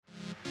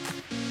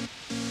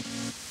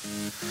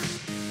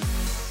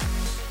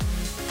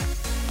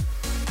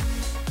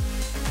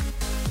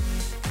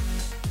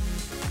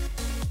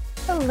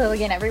Hello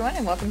again, everyone,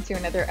 and welcome to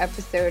another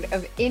episode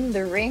of In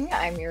the Ring.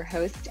 I'm your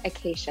host,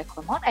 Acacia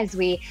Clement, as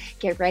we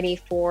get ready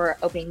for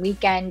opening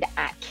weekend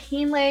at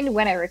Keeneland.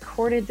 When I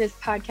recorded this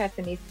podcast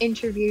and these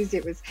interviews,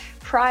 it was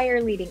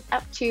prior leading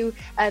up to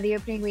the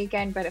opening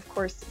weekend, but of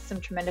course, some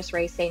tremendous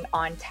racing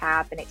on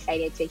tap, and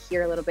excited to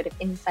hear a little bit of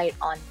insight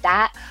on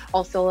that.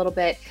 Also, a little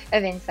bit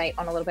of insight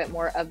on a little bit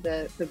more of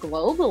the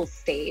global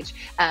stage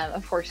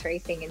of horse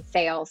racing and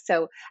sales.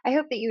 So I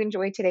hope that you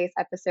enjoyed today's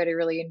episode. I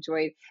really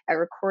enjoyed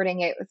recording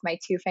it with my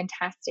two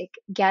fantastic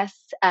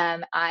guests.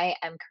 I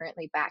am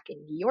currently back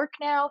in New York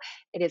now.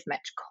 It is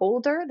much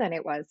colder than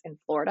it was in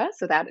Florida,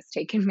 so that has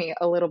taken me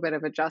a little bit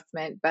of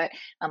adjustment, but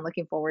I'm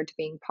looking forward to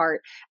being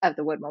part of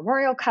the Wood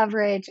Memorial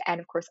coverage and,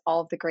 of course,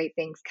 all of the great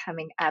things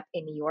coming up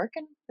in New York.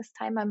 And this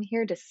time I'm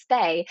here to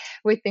stay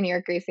with the New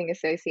York Racing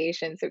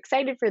Association. So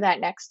excited for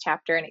that next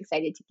chapter and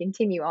excited to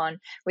continue on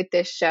with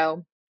this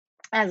show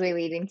as we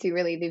lead into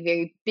really the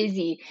very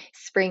busy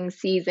spring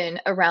season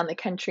around the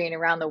country and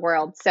around the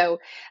world. So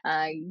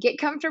get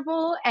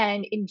comfortable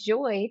and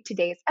enjoy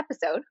today's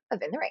episode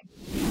of In the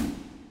Ring.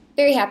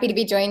 Very happy to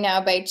be joined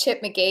now by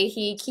Chip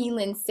McGahey,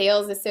 Keeneland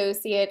Sales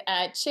Associate.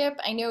 Chip,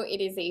 I know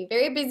it is a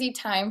very busy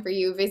time for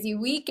you, busy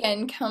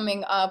weekend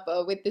coming up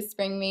with the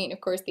spring meet, and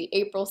of course the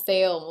April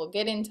sale, and we'll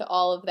get into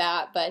all of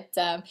that. But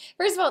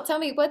first of all, tell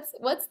me,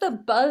 what's the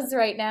buzz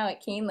right now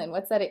at Keeneland?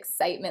 What's that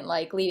excitement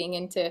like leading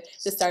into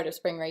the start of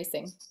spring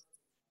racing?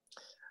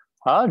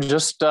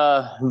 Just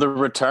the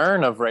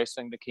return of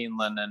racing to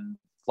Keeneland, and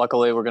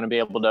luckily we're going to be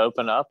able to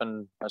open up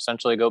and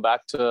essentially go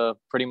back to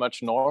pretty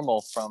much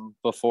normal from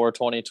before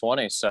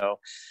 2020. So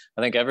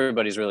I think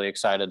everybody's really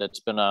excited.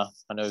 It's been I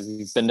know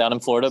you've been down in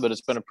Florida, but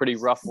it's been a pretty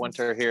rough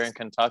winter here in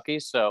Kentucky.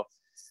 So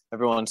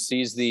everyone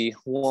sees the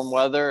warm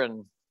weather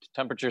and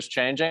temperatures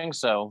changing.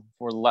 So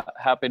we're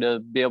happy to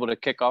be able to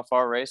kick off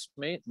our race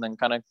meet and then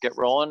kind of get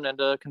rolling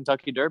into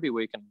Kentucky Derby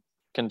week and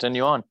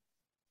continue on.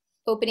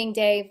 Opening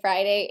day,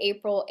 Friday,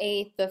 April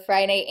 8th, the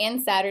Friday and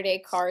Saturday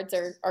cards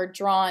are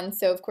drawn.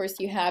 So, of course,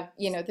 you have,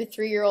 the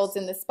 3-year-olds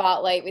in the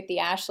spotlight with the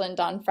Ashland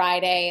on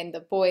Friday and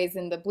the boys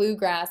in the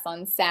Bluegrass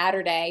on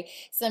Saturday.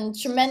 Some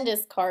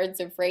tremendous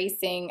cards of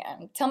racing.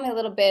 Tell me a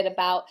little bit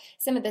about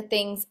some of the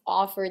things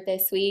offered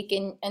this week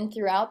and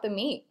throughout the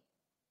meet.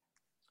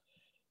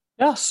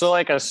 Yeah, so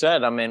like I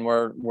said, I mean,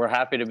 we're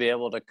happy to be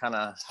able to kind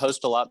of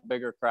host a lot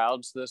bigger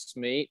crowds this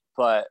meet,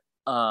 but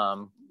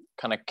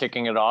kind of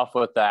kicking it off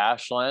with the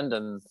Ashland,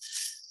 and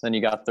then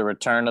you got the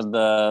return of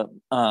the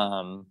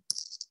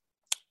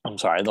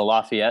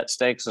Lafayette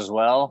Stakes as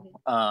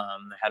well.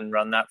 Hadn't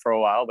run that for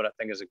a while, but I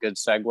think is a good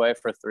segue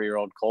for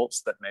 3-year-old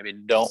colts that maybe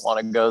don't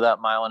want to go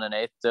that 1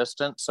 1/8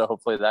 distance. So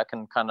hopefully that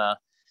can kind of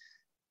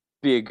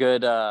be a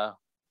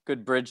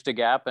good bridge to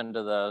gap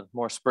into the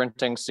more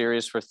sprinting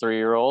series for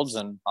 3-year-olds.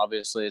 And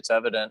obviously it's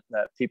evident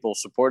that people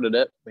supported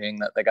it, being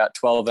that they got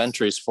 12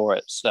 entries for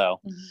it.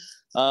 So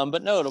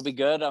but no, it'll be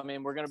good. I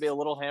mean, we're going to be a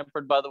little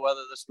hampered by the weather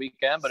this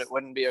weekend, but it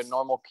wouldn't be a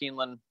normal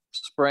Keeneland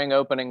spring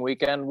opening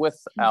weekend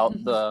without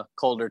the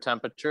colder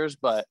temperatures,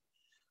 but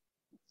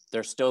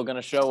they're still going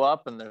to show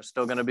up and they're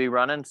still going to be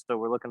running. So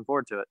we're looking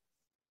forward to it.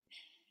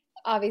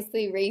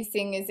 Obviously,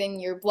 racing is in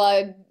your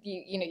blood.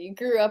 You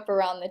grew up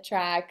around the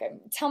track.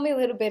 Tell me a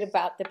little bit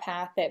about the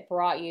path that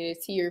brought you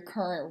to your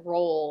current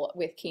role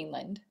with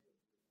Keeneland.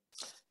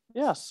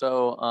 Yeah.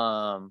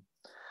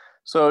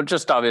 So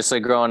just obviously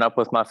growing up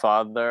with my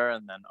father,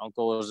 and then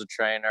uncle was a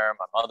trainer.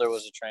 My mother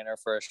was a trainer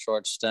for a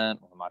short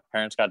stint. When my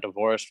parents got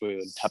divorced, we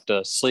would have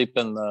to sleep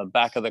in the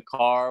back of the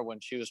car when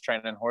she was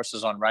training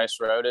horses on Rice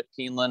Road at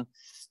Keeneland.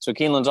 So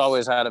Keeneland's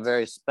always had a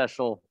very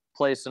special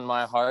place in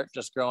my heart,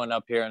 just growing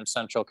up here in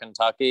central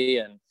Kentucky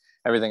and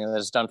everything that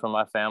it's done for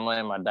my family,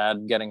 and my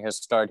dad getting his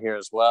start here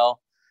as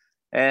well.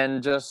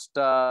 And just,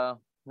 so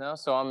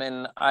I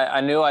mean,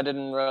 I knew I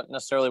didn't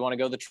necessarily want to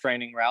go the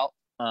training route.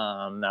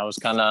 That was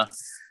kind of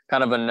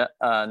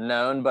a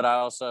known, but I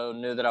also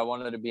knew that I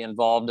wanted to be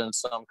involved in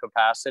some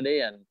capacity,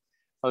 and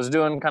I was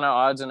doing kind of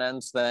odds and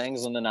ends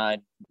things. And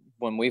then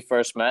when we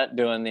first met,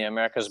 doing the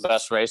America's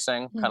Best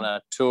Racing kind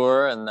of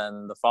tour, and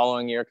then the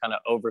following year kind of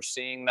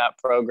overseeing that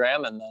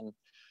program. And then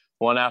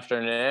one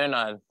afternoon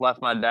I left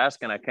my desk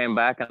and I came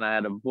back and I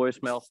had a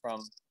voicemail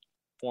from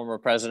former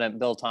President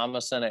Bill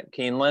Thomason at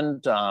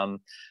Keeneland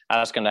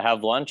asking to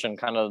have lunch, and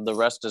kind of the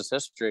rest is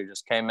history.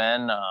 Just came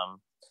in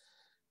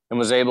and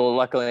was able,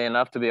 luckily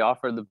enough, to be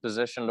offered the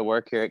position to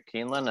work here at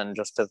Keeneland, and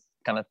just to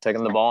kind of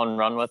taken the ball and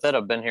run with it.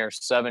 I've been here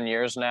 7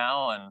 years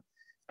now and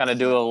kind of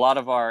do a lot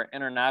of our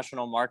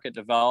international market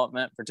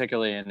development,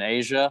 particularly in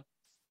Asia.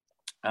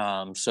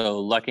 So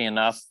lucky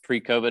enough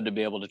pre-COVID to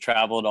be able to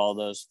travel to all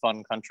those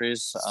fun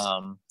countries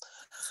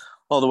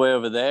all the way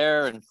over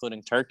there,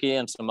 including Turkey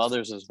and some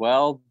others as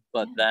well.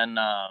 But then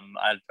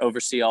I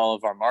oversee all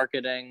of our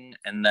marketing,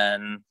 and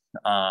then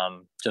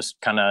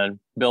just kind of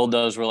build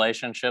those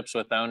relationships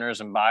with owners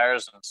and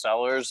buyers and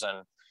sellers,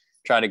 and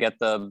try to get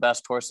the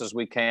best horses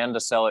we can to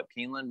sell at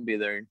Keeneland, be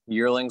they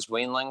yearlings,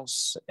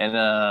 weanlings, and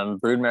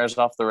broodmares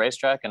off the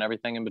racetrack and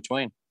everything in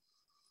between.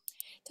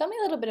 Tell me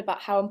a little bit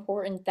about how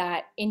important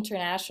that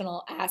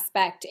international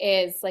aspect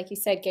is. Like you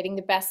said, getting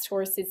the best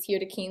horses here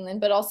to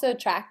Keeneland, but also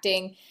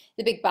attracting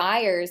the big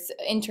buyers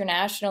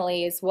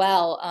internationally as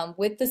well,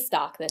 with the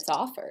stock that's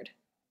offered.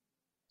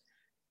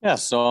 Yeah,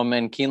 so I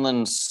mean,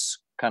 Keeneland's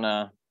kind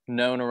of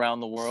known around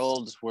the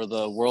world. We're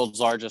the world's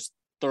largest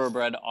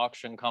thoroughbred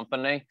auction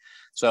company.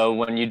 So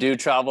when you do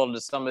travel to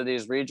some of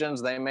these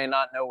regions, they may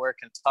not know where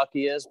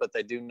Kentucky is, but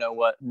they do know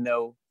what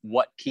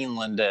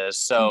Keeneland is.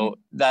 So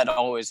that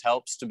always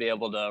helps to be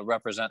able to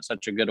represent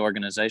such a good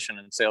organization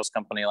and sales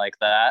company like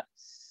that.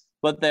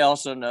 But they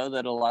also know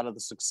that a lot of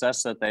the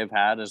success that they've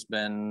had has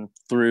been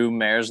through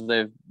mares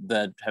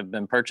that have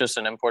been purchased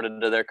and imported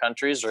into their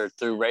countries, or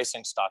through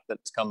racing stock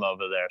that's come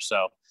over there.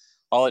 So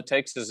all it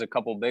takes is a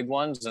couple big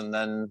ones, and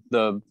then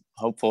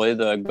hopefully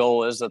the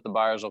goal is that the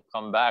buyers will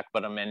come back.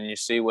 But I mean, you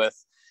see with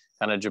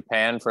kind of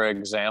Japan, for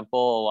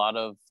example, a lot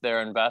of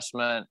their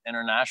investment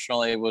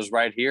internationally was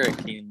right here at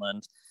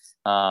Keeneland.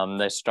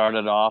 They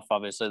started off,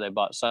 obviously they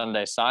bought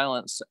Sunday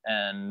Silence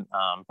and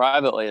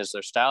privately as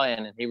their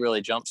stallion, and he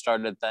really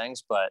jump-started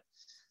things. But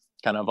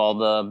kind of all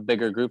the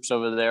bigger groups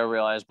over there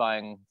realized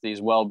buying these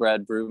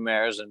well-bred brood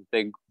mares and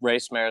big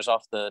race mares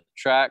off the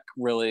track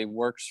really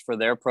works for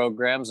their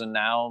programs. And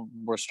now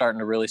we're starting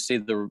to really see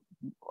the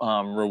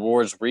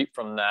rewards reap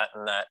from that,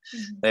 and that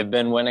they've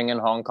been winning in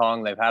Hong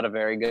Kong. They've had a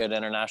very good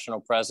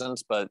international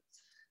presence, but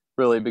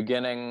really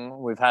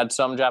we've had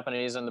some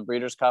Japanese in the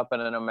Breeders' Cup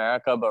and in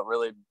America, but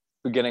really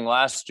beginning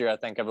last year, I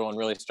think everyone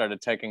really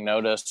started taking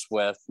notice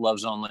with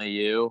Love's Only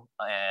You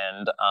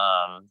and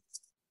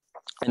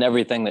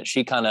everything that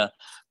she kind of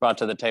brought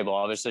to the table.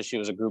 Obviously, she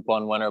was a Group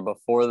 1 winner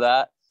before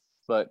that,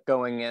 but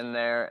going in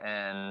there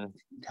and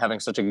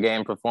having such a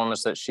game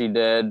performance that she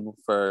did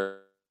for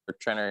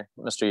trainer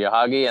Mr.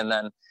 Yahagi, and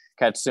then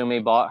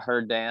Katsumi bought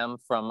her dam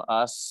from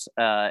us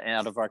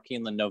out of our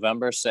Keeneland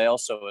November sale,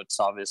 so it's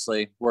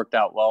obviously worked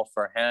out well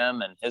for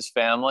him and his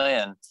family.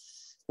 And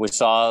we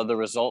saw the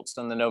results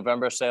in the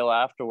November sale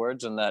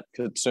afterwards, and that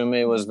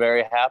Katsumi was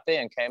very happy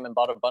and came and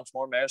bought a bunch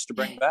more mares to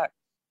bring back.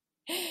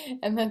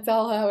 And that's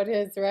all how it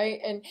is, right?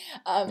 And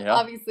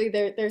obviously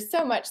there's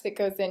so much that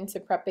goes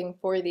into prepping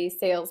for these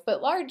sales,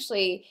 but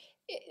largely,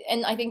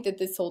 and I think that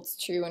this holds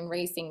true in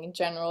racing in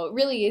general, it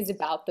really is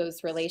about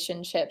those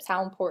relationships.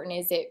 How important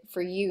is it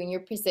for you and your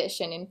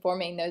position in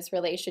forming those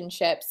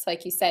relationships,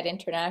 like you said,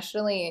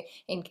 internationally,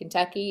 in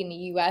Kentucky, in the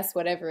US,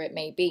 whatever it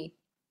may be?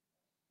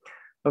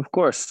 Of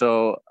course.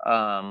 So,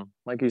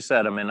 like you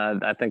said, I mean,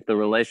 I think the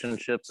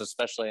relationships,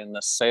 especially in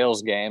the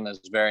sales game, is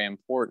very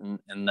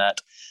important, in that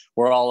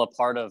we're all a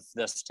part of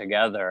this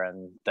together,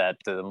 and that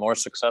the more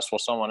successful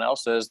someone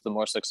else is, the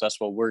more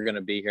successful we're going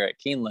to be here at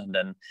Keeneland.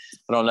 And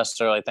I don't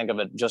necessarily think of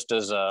it just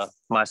as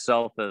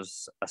myself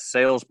as a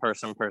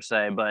salesperson per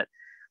se, but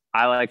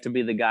I like to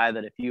be the guy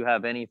that if you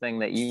have anything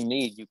that you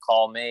need, you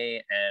call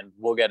me and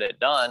we'll get it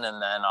done.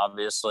 And then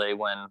obviously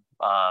when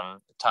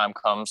time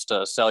comes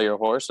to sell your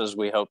horses,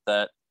 we hope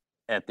that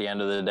at the end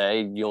of the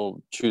day,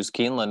 you'll choose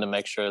Keeneland to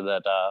make sure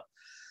that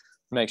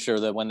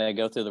when they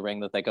go through the ring,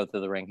 that they go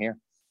through the ring here.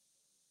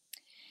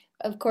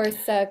 Of course,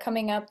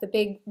 coming up, the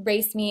big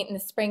race meet and the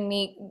spring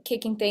meet,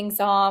 kicking things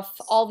off,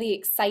 all the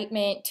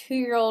excitement,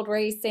 2-year-old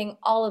racing,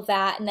 all of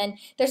that. And then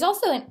there's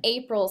also an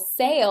April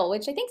sale,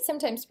 which I think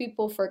sometimes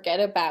people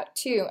forget about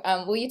too.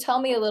 Will you tell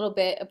me a little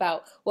bit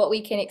about what we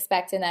can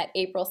expect in that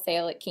April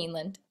sale at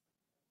Keeneland?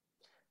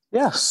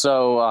 Yeah,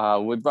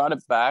 so we brought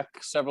it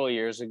back several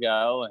years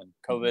ago, and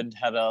COVID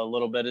had a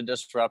little bit of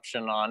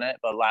disruption on it.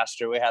 But last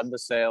year we had the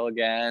sale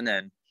again,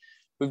 and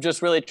we've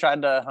just really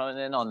tried to hone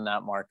in on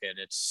that market.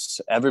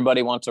 It's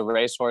everybody wants a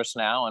racehorse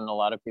now, and a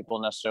lot of people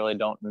necessarily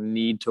don't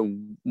need to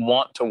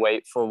want to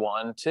wait for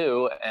one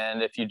too.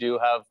 And if you do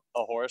have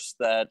a horse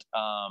that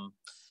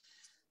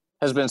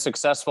has been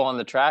successful on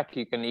the track,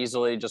 you can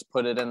easily just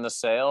put it in the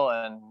sale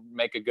and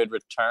make a good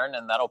return,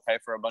 and that'll pay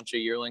for a bunch of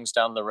yearlings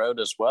down the road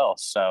as well.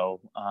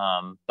 So,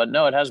 but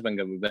no, it has been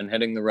good. We've been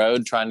hitting the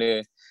road, trying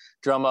to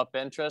drum up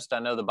interest. I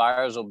know the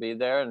buyers will be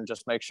there, and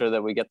just make sure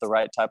that we get the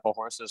right type of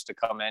horses to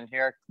come in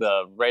here.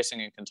 The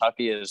racing in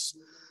Kentucky is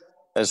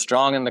as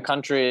strong in the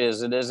country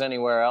as it is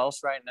anywhere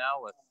else right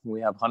now. We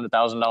have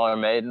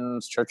 $100,000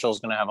 maidens. Churchill's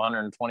going to have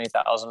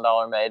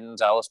 $120,000 maidens.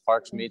 Alice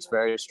Parks meets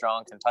very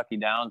strong. Kentucky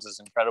Downs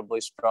is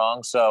incredibly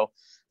strong. So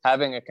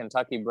having a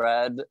Kentucky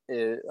bred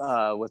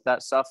with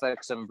that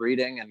suffix and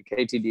breeding and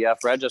KTDF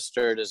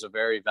registered is a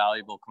very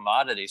valuable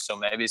commodity. So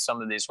maybe some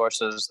of these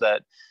horses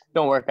that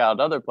don't work out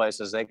other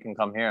places, they can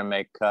come here and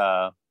make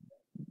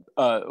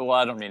well,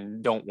 I don't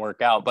mean don't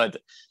work out, but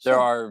there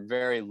are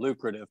very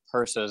lucrative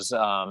purses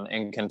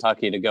in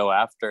Kentucky to go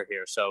after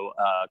here. So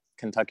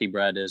Kentucky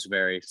bred is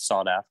very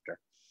sought after.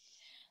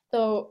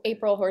 So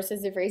April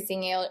Horses of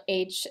Racing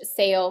Age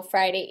sale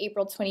Friday,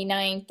 April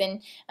 29th.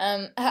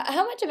 And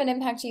how much of an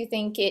impact do you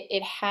think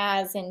it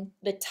has in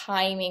the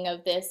timing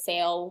of this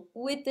sale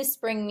with the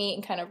spring meet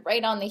and kind of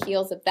right on the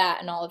heels of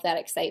that and all of that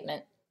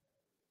excitement?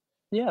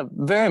 Yeah,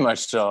 very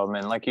much so. I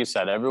mean, like you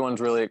said,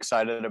 everyone's really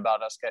excited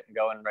about us getting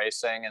going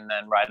racing. And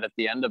then right at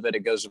the end of it,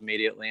 it goes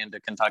immediately into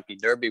Kentucky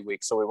Derby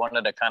week. So we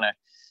wanted to kind of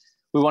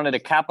we wanted to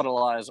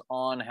capitalize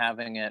on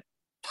having it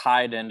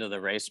tied into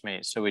the race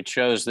meet. So we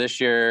chose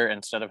this year,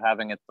 instead of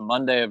having it the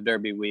Monday of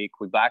Derby week,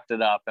 we backed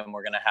it up, and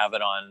we're going to have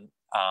it on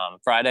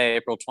Friday,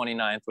 April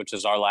 29th, which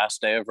is our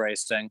last day of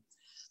racing.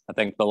 I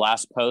think the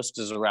last post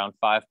is around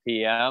 5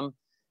 p.m.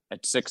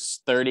 At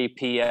 6:30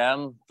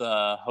 p.m.,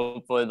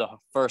 hopefully the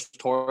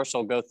first horse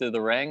will go through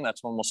the ring.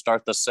 That's when we'll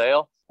start the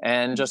sale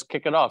and just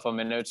kick it off. I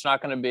mean, it's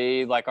not going to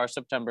be like our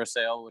September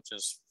sale, which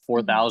is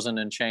 4,000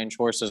 and change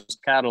horses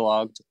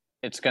cataloged.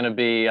 It's going to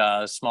be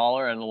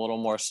smaller and a little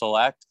more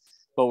select,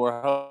 but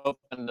we're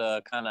hoping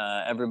to kind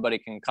of everybody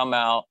can come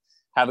out,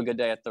 have a good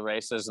day at the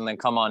races, and then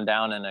come on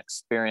down and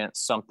experience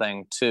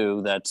something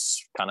too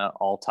that's kind of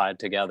all tied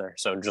together.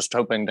 So just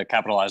hoping to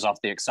capitalize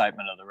off the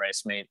excitement of the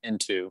race meet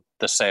into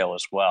the sale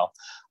as well.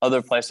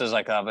 Other places,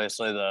 like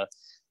obviously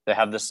they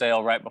have the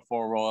sale right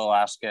before Royal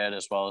Ascot,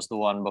 as well as the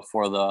one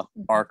before the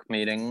ARC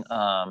meeting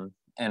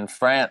in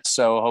France.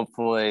 So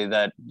hopefully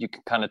that you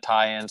can kind of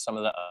tie in some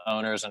of the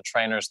owners and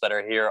trainers that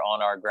are here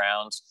on our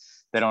grounds.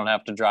 They don't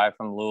have to drive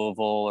from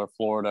Louisville or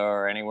Florida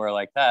or anywhere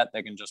like that.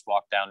 They can just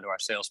walk down to our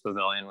sales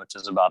pavilion, which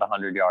is about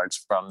 100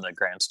 yards from the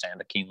grandstand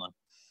of Keeneland.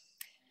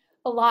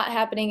 A lot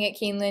happening at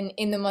Keeneland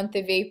in the month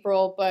of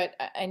April, but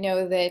I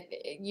know that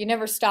you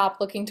never stop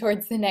looking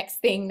towards the next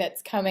thing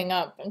that's coming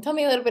up. And tell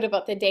me a little bit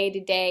about the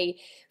day-to-day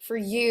for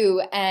you,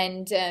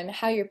 and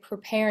how you're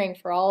preparing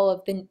for all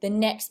of the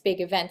next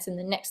big events and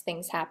the next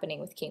things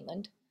happening with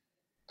Keeneland.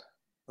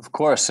 Of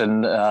course,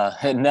 and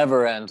it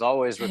never ends,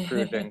 always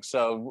recruiting.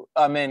 So,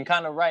 I mean,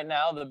 kind of right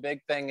now, the big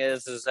thing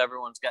is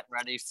everyone's getting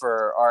ready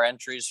for our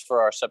entries for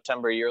our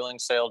September yearling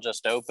sale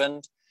just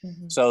opened.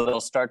 So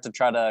they'll start to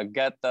try to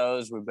get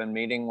those. We've been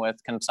meeting with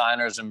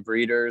consigners and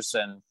breeders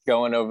and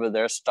going over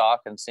their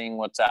stock and seeing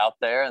what's out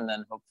there. And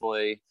then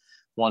hopefully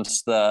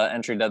once the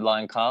entry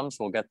deadline comes,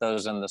 we'll get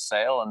those in the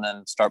sale and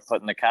then start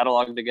putting the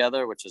catalog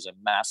together, which is a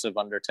massive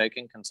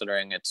undertaking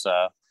considering it's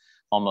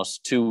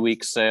almost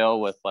 2-week sale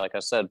with, like I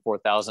said,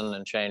 4,000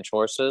 and change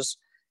horses.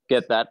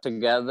 Get that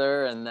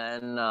together and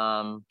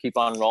then keep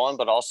on rolling.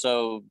 But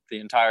also the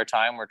entire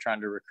time we're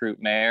trying to recruit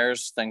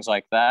mares, things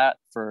like that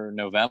for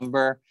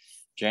November,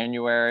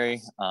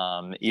 January,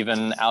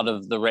 even out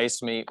of the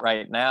race meet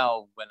right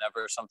now.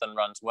 Whenever something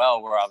runs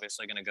well, we're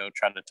obviously going to go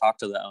try to talk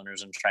to the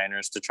owners and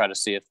trainers to try to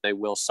see if they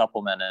will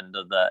supplement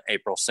into the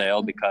April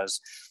sale, because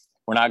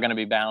we're not going to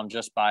be bound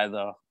just by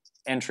the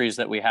entries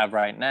that we have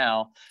right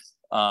now.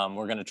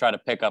 We're going to try to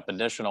pick up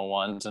additional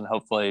ones, and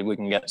hopefully we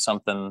can get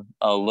something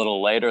a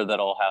little later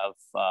that'll have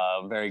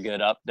a very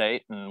good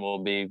update and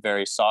will be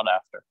very sought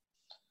after.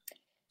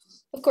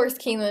 Of course,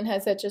 Keeneland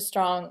has such a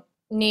strong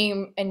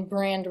name and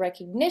brand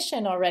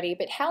recognition already,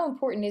 but how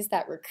important is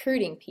that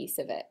recruiting piece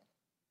of it?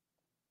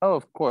 Oh,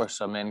 of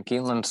course. I mean,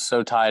 Keeneland's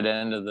so tied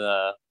into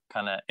the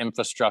kind of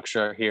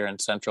infrastructure here in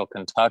central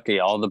Kentucky.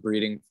 All the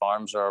breeding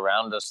farms are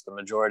around us. The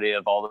majority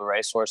of all the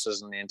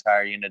racehorses in the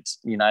entire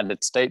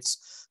United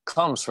States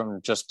comes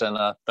from just in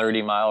a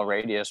 30-mile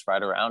radius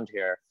right around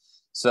here.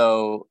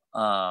 So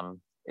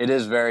it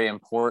is very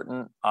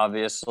important.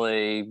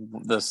 Obviously,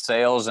 the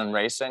sales and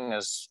racing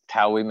is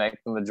how we make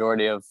the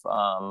majority of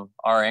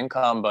our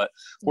income, but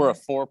we're a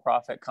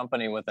for-profit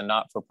company with a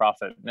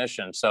not-for-profit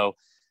mission. So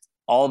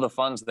all the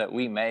funds that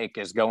we make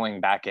is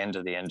going back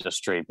into the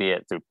industry, be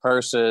it through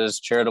purses,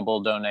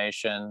 charitable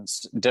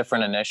donations,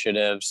 different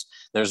initiatives.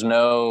 There's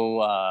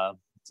no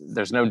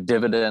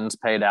dividends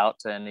paid out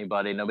to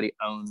anybody. Nobody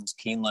owns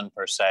Keeneland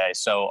per se.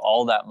 So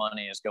all that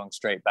money is going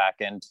straight back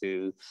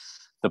into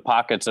the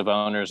pockets of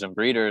owners and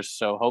breeders.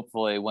 So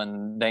hopefully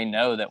when they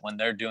know that when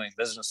they're doing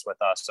business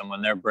with us and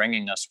when they're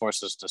bringing us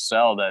horses to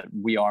sell that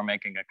we are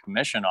making a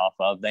commission off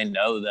of, they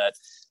know that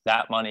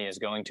that money is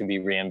going to be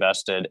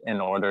reinvested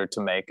in order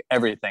to make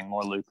everything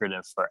more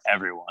lucrative for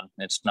everyone.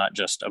 It's not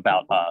just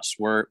about us.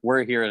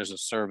 We're here as a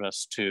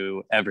service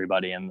to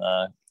everybody in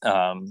the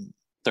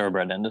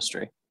thoroughbred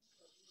industry.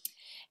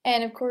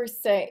 And of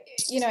course, I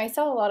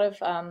saw a lot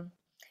of,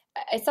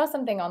 I saw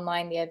something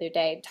online the other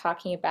day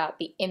talking about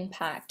the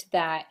impact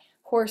that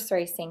horse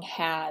racing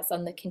has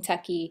on the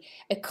Kentucky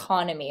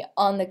economy,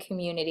 on the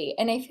community.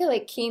 And I feel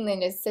like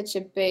Keeneland is such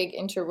a big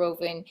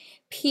interwoven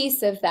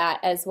piece of that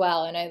as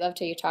well. And I loved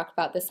how you talked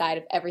about the side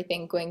of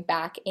everything going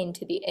back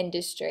into the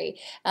industry.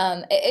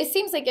 It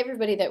seems like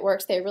everybody that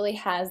works there really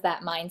has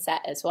that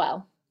mindset as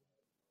well.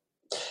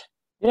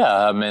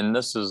 Yeah, I mean,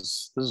 this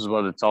is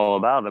what it's all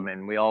about. I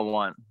mean, we all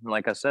want,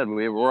 like I said,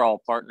 we're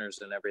all partners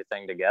in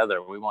everything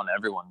together. We want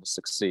everyone to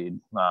succeed.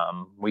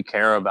 We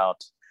care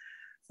about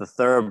the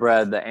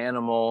thoroughbred, the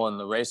animal, and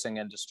the racing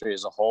industry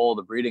as a whole,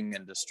 the breeding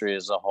industry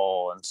as a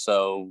whole. And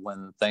so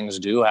when things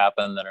do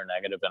happen that are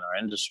negative in our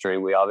industry,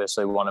 we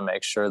obviously want to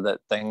make sure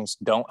that things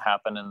don't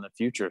happen in the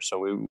future.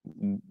 So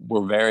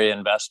we're very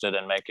invested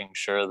in making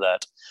sure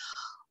that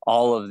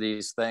all of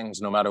these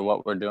things, no matter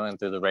what we're doing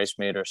through the race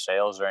meet or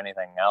sales or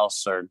anything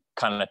else, are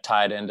kind of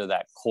tied into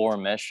that core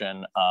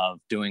mission of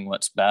doing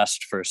what's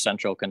best for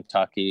central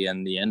Kentucky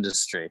and the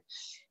industry.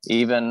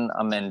 Even,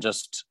 I mean,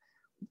 just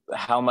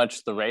how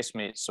much the race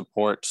meet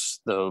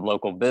supports the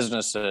local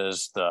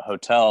businesses, the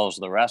hotels,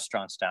 the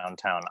restaurants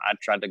downtown. I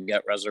tried to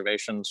get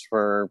reservations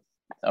for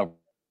a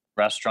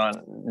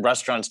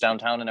restaurants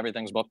downtown, and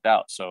everything's booked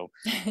out. So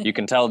you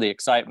can tell the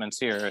excitement's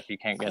here if you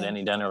can't get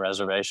any dinner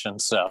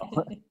reservations. So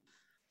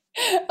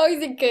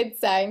always a good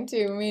sign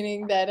too,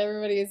 meaning that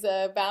everybody's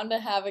bound to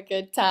have a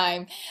good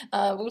time.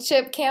 Well,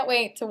 Chip, can't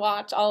wait to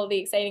watch all of the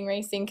exciting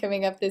racing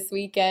coming up this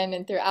weekend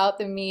and throughout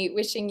the meet.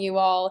 Wishing you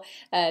all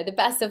the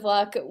best of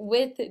luck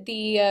with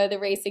the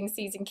racing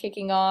season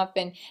kicking off,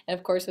 and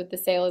of course with the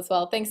sale as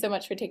well. Thanks so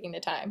much for taking the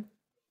time.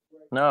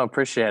 No,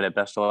 appreciate it.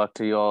 Best of luck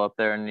to you all up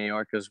there in New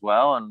York as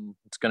well. And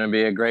it's going to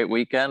be a great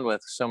weekend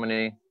with so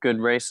many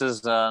good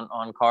races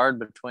on card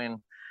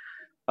between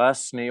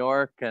us, New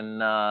York,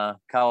 and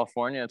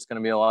California. It's going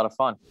to be a lot of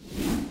fun.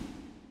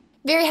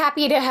 Very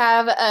happy to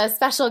have a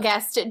special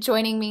guest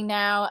joining me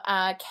now,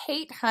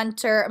 Kate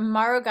Hunter,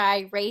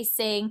 Marugai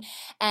Racing.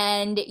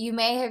 And you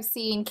may have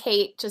seen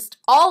Kate just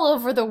all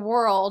over the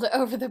world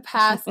over the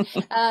past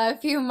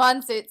few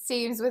months, it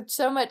seems, with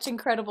so much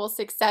incredible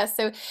success.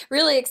 So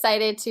really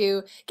excited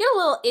to get a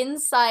little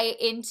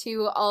insight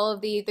into all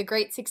of the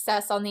great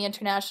success on the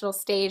international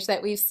stage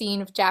that we've seen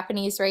with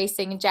Japanese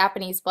racing and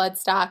Japanese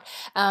bloodstock.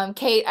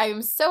 Kate,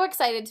 I'm so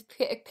excited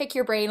to pick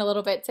your brain a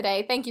little bit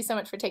today. Thank you so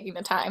much for taking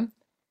the time.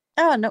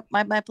 Oh, no,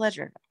 my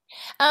pleasure.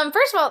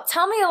 First of all,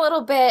 tell me a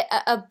little bit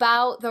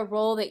about the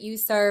role that you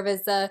serve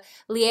as a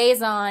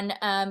liaison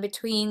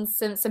between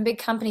some big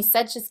companies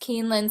such as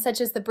Keeneland, such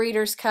as the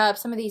Breeders' Cup,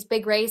 some of these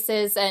big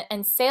races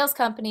and sales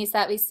companies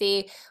that we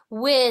see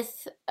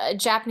with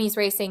Japanese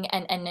racing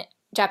and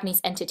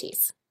Japanese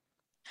entities.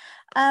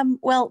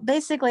 Well,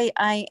 basically,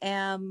 I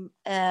am.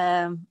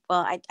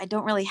 I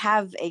don't really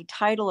have a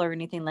title or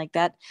anything like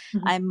that.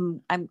 Mm-hmm.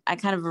 I'm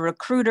kind of a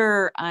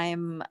recruiter.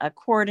 I'm a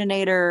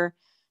coordinator.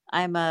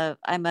 I'm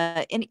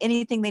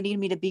anything they need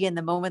me to be in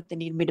the moment they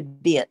need me to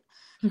be it.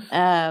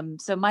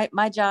 So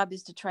my job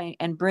is to try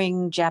and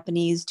bring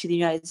Japanese to the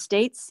United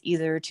States,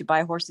 either to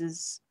buy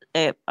horses.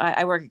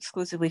 I work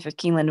exclusively for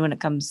Keeneland when it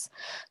comes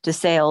to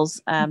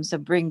sales. So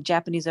bring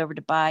Japanese over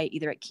to buy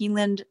either at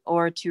Keeneland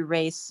or to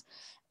race,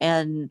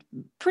 and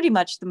pretty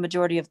much the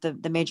majority of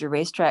the major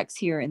racetracks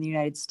here in the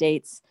United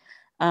States.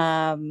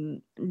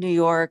 New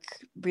York,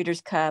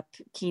 Breeders' Cup,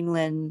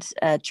 Keeneland,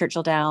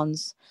 Churchill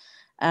Downs,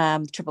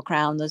 Triple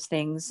Crown, those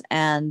things.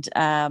 And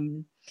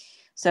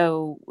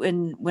so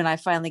when I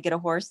finally get a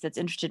horse that's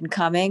interested in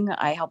coming,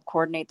 I help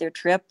coordinate their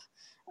trip.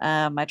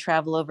 I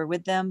travel over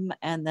with them,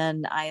 and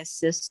then I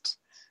assist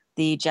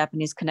the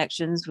Japanese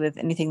connections with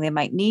anything they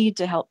might need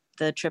to help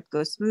the trip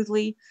go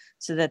smoothly,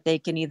 so that they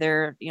can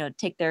either,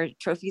 take their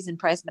trophies and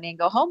prize money and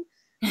go home,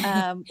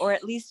 or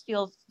at least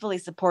feel fully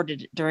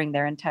supported during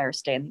their entire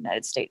stay in the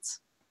United States.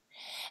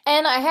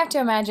 And I have to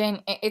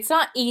imagine it's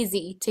not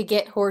easy to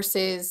get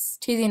horses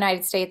to the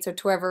United States or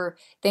to wherever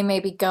they may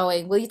be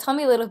going. Will you tell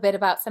me a little bit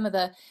about some of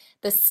the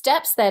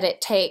steps that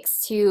it takes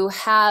to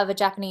have a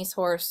Japanese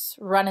horse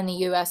run in the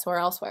U.S. or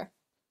elsewhere?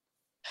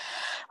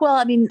 Well,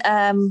 I mean,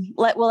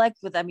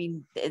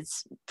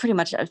 it's pretty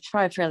much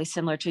probably fairly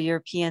similar to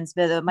Europeans,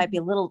 but it might be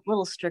a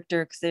little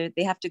stricter because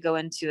they have to go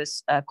into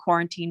a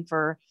quarantine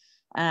for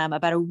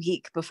about a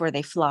week before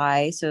they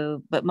fly.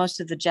 So, but most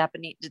of the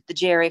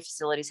JRA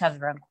facilities have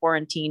their own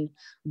quarantine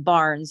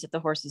barns that the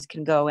horses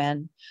can go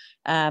in.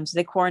 So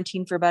they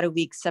quarantine for about a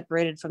week,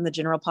 separated from the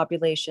general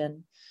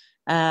population.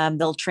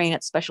 They'll train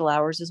at special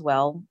hours as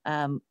well,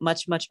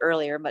 much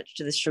earlier, much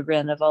to the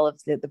chagrin of all of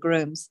the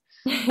grooms.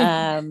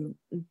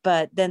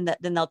 But then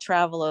they'll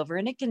travel over,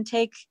 and it can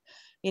take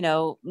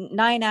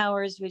 9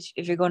 hours, which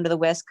if you're going to the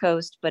West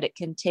Coast, but it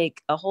can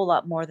take a whole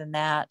lot more than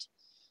that.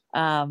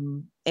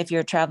 If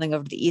you're traveling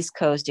over to the East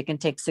Coast, it can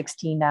take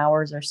 16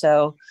 hours or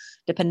so,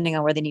 depending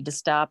on where they need to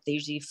stop. They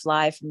usually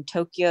fly from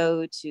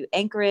Tokyo to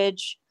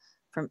Anchorage.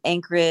 From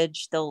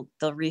Anchorage, they'll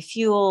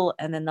refuel,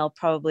 and then they'll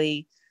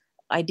probably,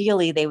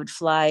 ideally, they would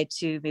fly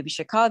to maybe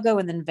Chicago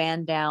and then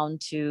van down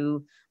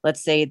to,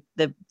 let's say,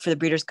 for the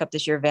Breeders' Cup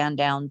this year, van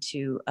down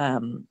to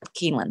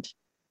Keeneland.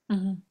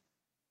 Mm-hmm.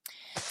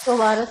 So a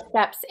lot of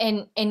steps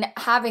in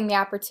having the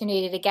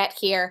opportunity to get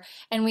here.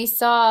 And we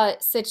saw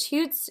such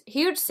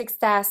huge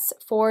success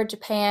for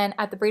Japan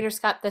at the Breeders'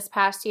 Cup this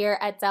past year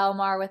at Del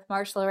Mar with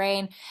Marshall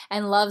Lorraine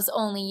and Love's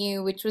Only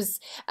You, which was,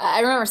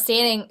 I remember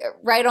standing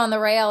right on the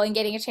rail and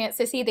getting a chance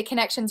to see the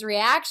Connections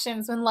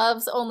reactions when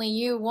Love's Only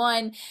You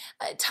won.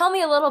 Tell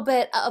me a little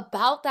bit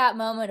about that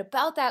moment,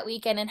 about that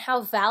weekend, and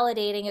how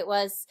validating it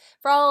was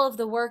for all of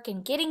the work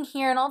and getting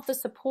here and all of the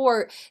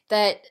support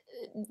that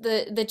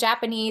the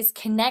Japanese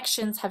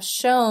connections have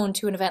shown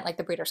to an event like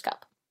the Breeders'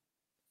 Cup.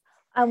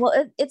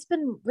 Well, it's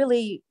been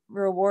really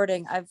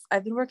rewarding.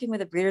 I've been working with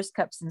the Breeders'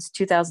 Cup since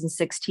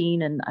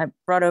 2016, and I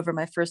brought over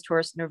my first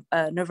horse,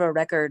 Nouveau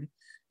Record,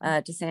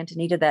 to Santa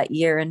Anita that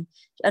year. And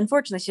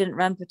unfortunately, she didn't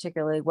run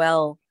particularly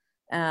well.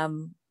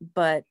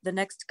 But the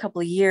next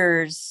couple of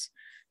years,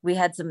 we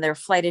had some of their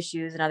flight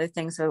issues and other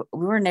things, so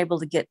we weren't able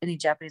to get any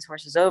Japanese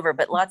horses over.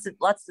 But lots of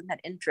them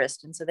had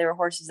interest, and so there were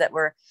horses that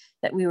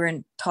we were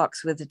in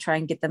talks with to try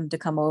and get them to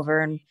come over,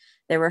 and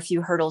there were a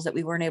few hurdles that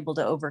we weren't able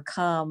to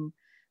overcome.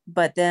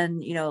 But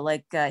then,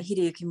 like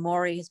Hideyuki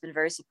Mori has been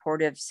very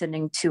supportive,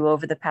 sending 2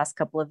 over the past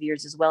couple of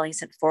years as well. He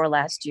sent 4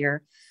 last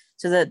year.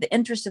 So the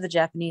interest of the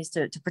Japanese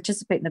to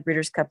participate in the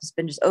Breeders' Cup has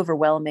been just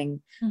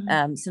overwhelming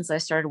since I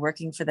started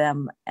working for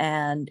them.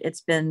 And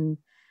it's been,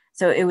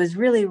 so it was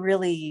really,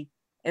 really,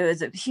 it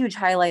was a huge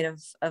highlight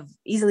of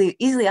easily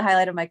a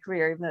highlight of my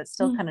career, even though it's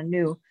still kind of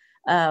new,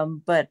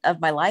 but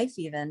of my life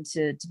even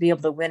to be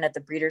able to win at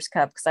the Breeders'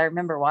 Cup. Because I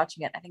remember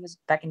watching it, I think it was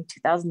back in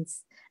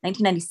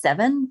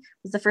 1997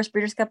 was the first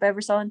Breeders' Cup I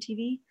ever saw on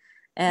TV.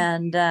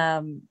 And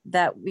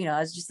that, I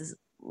was just this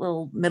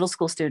little middle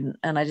school student,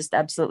 and I just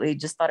absolutely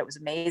just thought it was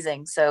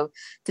amazing. So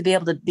to be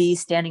able to be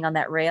standing on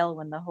that rail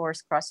when the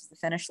horse crosses the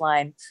finish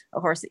line, a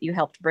horse that you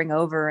helped bring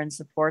over and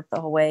support the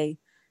whole way,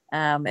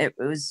 it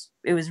was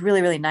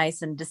really, really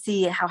nice. And to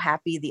see how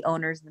happy the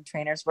owners and the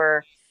trainers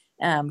were,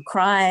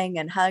 crying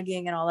and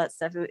hugging and all that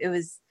stuff. It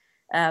was,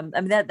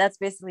 that's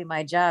basically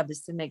my job,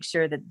 is to make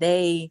sure that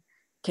they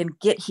can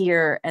get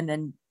here and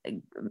then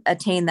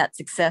attain that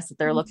success that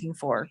they're looking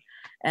for.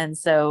 And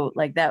so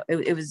like that,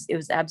 it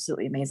was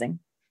absolutely amazing.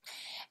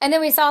 And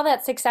then we saw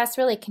that success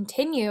really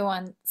continue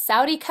on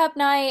Saudi Cup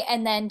night,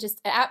 and then just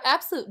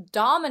absolute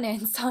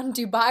dominance on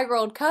Dubai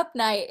World Cup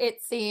night,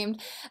 it seemed.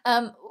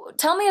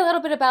 Tell me a little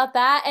bit about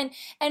that,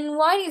 and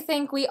why do you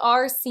think we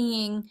are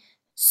seeing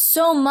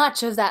so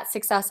much of that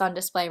success on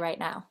display right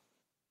now?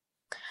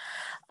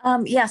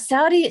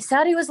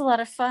 Saudi was a lot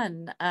of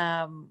fun.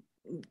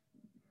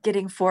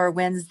 Getting 4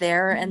 wins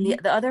there, and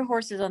the other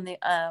horses on the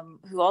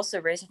who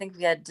also raced, I think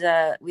we had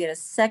a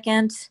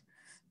second,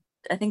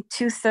 I think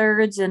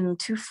 2/3 and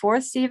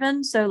 2/4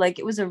 even. So like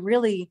it was a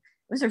really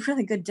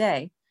good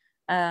day.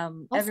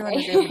 Everyone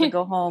was able to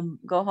go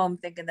home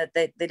thinking that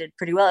they did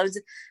pretty well. It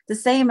was the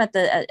same at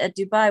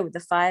Dubai with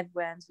the 5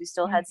 wins. We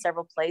still had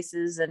several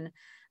places and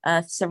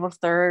several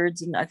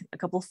thirds and a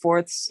couple of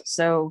fourths.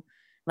 So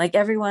like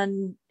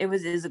everyone, it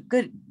was a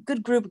good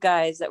group of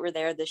guys that were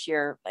there this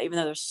year, even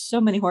though there's so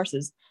many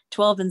horses,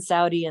 12 in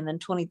Saudi and then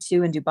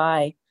 22 in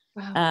Dubai.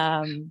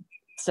 Wow.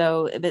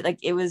 So like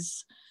it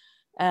was,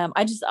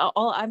 I'm just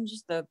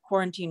the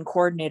quarantine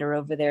coordinator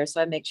over there.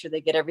 So I make sure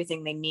they get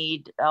everything they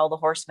need. All the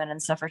horsemen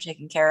and stuff are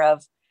taken care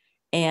of,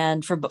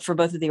 and for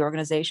both of the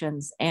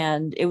organizations.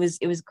 And it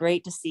was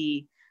great to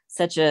see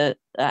such a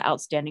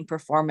outstanding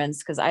performance,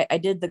 because I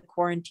did the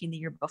quarantine the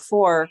year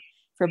before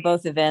for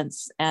both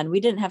events, and we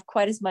didn't have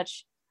quite as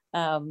much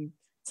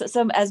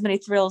as many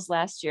thrills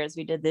last year as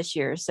we did this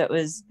year. So it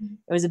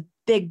was a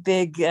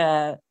big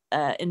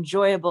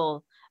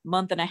enjoyable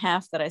month and a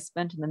half that I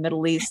spent in the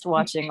Middle East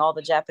watching all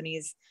the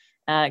Japanese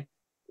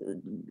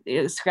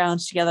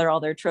scrounge together all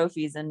their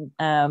trophies and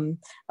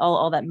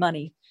all that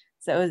money.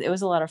 So it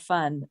was a lot of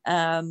fun.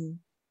 But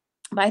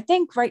I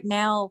think right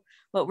now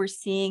what we're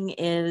seeing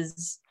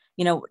is,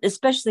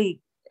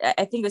 especially,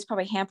 I think it was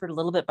probably hampered a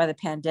little bit by the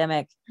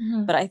pandemic,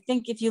 but I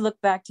think if you look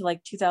back to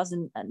like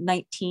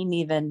 2019,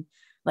 even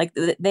like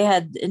they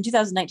had in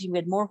 2019, we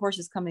had more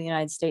horses coming to the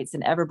United States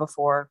than ever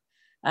before.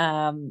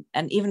 And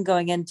even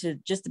going into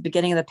just the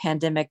beginning of the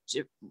pandemic,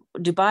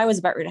 Dubai was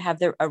about ready to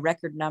have a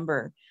record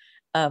number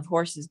of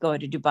horses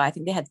going to Dubai. I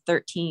think they had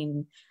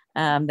 13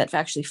 that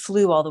actually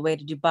flew all the way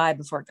to Dubai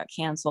before it got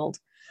canceled.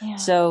 Yeah.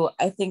 So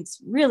I think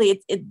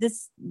really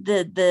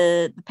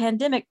the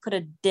pandemic put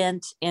a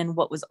dent in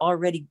what was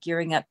already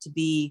gearing up to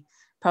be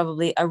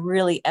probably a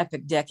really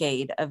epic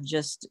decade of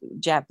just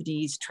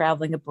Japanese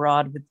traveling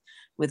abroad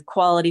with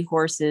quality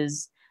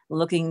horses,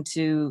 looking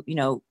to,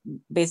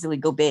 basically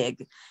go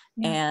big.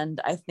 Yeah.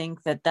 And I think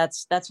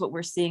that's what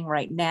we're seeing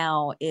right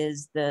now,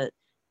 is the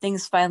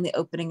things finally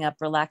opening up,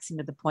 relaxing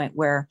to the point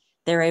where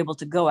they're able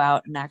to go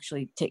out and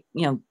actually take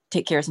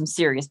care of some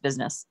serious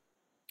business.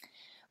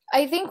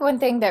 I think one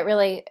thing that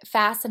really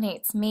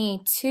fascinates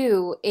me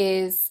too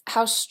is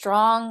how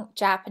strong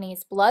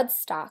Japanese blood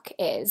stock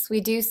is.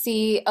 We do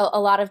see a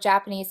lot of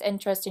Japanese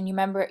interest, and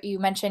you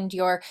mentioned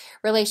your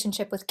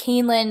relationship with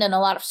Keeneland and a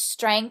lot of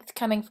strength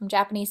coming from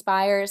Japanese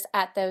buyers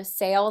at those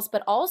sales,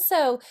 but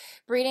also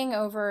breeding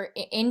over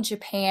in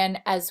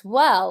Japan as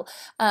well.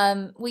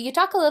 Will you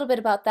talk a little bit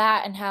about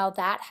that and how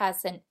that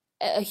has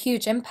a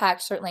huge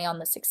impact certainly on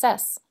the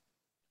success?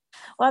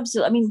 Well,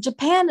 absolutely. I mean,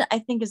 Japan, I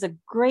think, is a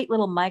great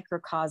little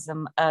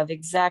microcosm of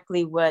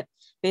exactly what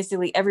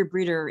basically every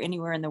breeder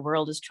anywhere in the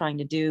world is trying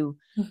to do,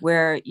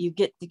 where you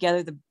get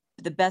together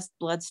the best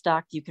blood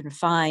stock you can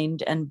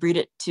find and breed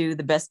it to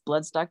the best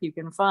blood stock you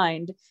can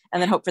find,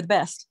 and then hope for the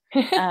best.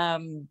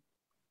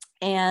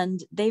 And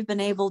they've been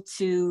able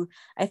to,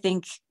 I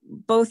think,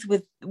 both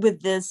with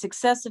the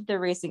success of their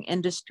racing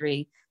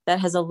industry, that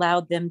has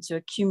allowed them to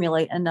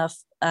accumulate enough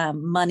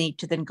money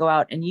to then go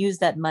out and use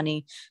that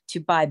money to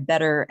buy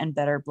better and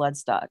better blood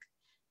stock.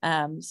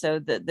 So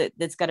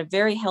it's got a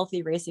very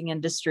healthy racing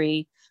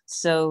industry.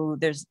 So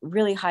there's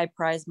really high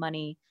prize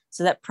money.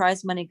 So that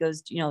prize money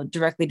goes,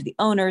 directly to the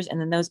owners, and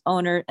then those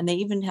owners, and they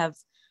even have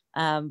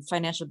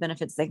financial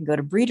benefits. They can go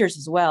to breeders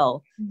as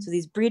well. So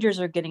these breeders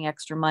are getting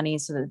extra money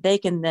so that they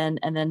can then,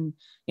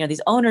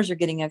 these owners are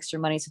getting extra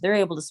money. So they're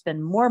able to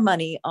spend more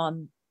money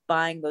on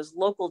buying those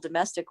local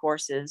domestic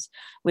horses,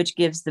 which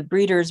gives the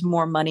breeders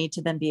more money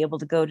to then be able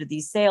to go to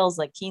these sales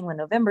like Keeneland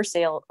November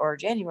sale or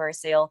January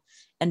sale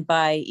and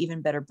buy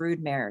even better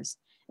brood mares.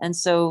 And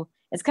so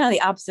it's kind of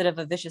the opposite of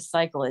a vicious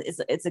cycle.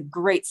 It's a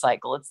great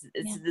cycle. It's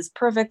this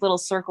perfect little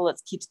circle that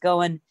keeps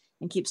going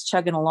and keeps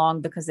chugging along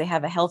because they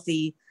have a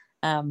healthy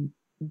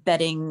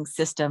betting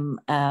system,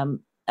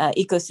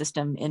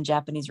 ecosystem in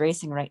Japanese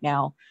racing right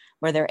now,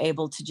 where they're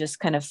able to just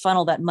kind of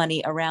funnel that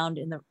money around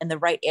in the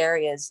right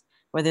areas,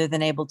 where they're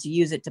then able to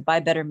use it to buy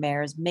better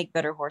mares, make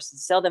better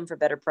horses, sell them for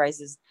better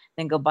prices,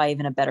 then go buy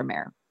even a better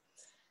mare.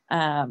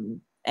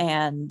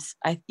 And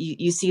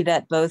you see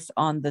that both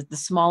on the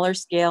smaller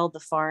scale, the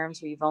farms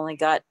where you've only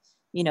got,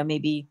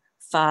 maybe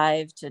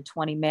 5 to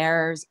 20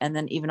 mares, and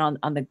then even on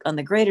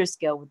the greater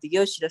scale with the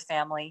Yoshida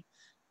family,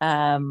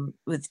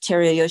 with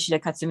Teruya Yoshida,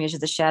 Katsumi Yoshida,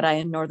 the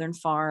Shadai and Northern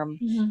Farm,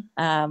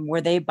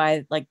 where they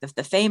buy like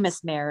the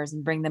famous mares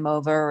and bring them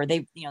over, or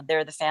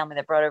they're the family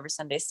that brought over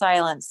Sunday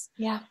Silence.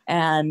 Yeah.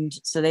 And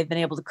so they've been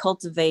able to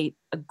cultivate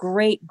a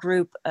great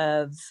group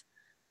of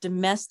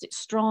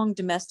strong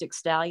domestic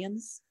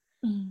stallions,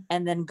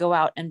 and then go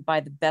out and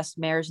buy the best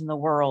mares in the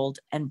world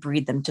and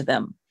breed them to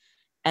them.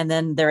 And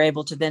then they're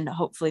able to then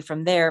hopefully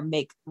from there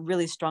make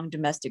really strong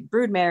domestic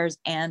brood mares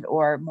and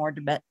or more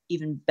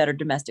even better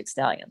domestic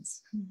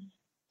stallions.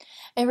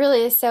 It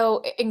really is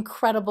so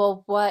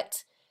incredible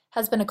what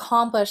has been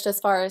accomplished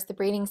as far as the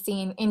breeding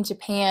scene in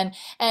Japan.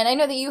 And I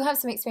know that you have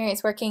some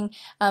experience working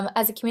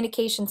as a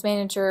communications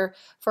manager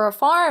for a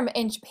farm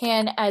in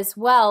Japan as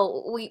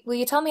well. Will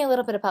you tell me a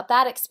little bit about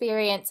that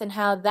experience and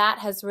how that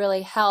has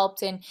really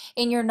helped in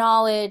your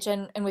knowledge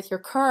and with your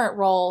current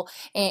role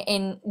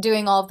in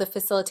doing all of the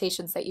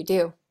facilitations that you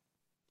do?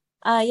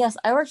 Yes,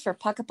 I worked for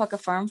Paka Paka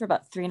Farm for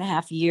about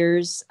 3.5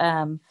 years,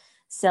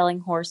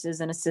 selling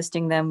horses and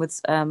assisting them with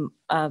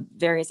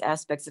various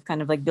aspects of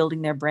kind of like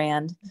building their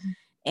brand.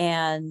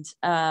 And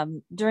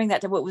during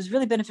that time, what was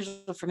really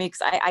beneficial for me,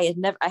 because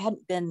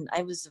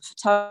I was a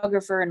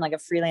photographer and like a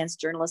freelance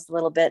journalist a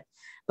little bit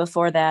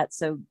before that.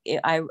 So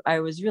I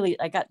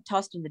got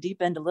tossed in the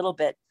deep end a little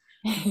bit,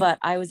 but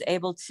I was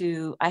able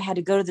to, I had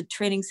to go to the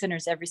training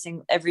centers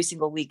every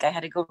single week. I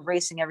had to go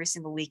racing every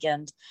single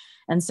weekend.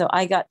 And so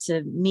I got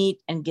to meet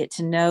and get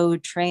to know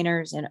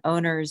trainers and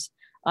owners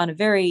on a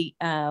very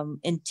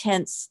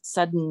intense,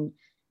 sudden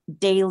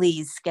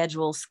daily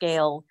schedule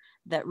scale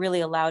that really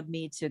allowed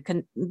me to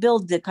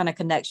build the kind of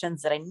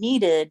connections that I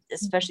needed,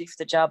 especially for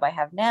the job I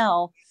have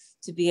now,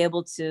 to be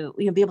able to,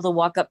 be able to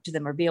walk up to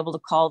them or be able to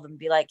call them and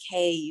be like,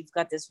 hey, you've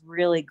got this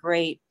really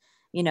great,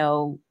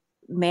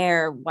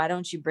 mare. Why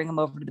don't you bring them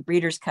over to the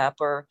Breeders' Cup?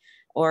 Or,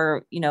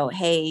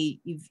 hey,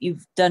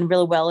 you've done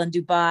really well in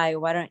Dubai.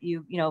 Why don't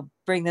you,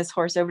 bring this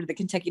horse over to the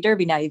Kentucky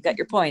Derby? Now you've got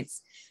your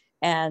points.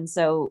 And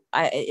so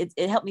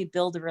it helped me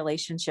build the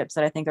relationships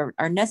that I think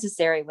are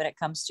necessary when it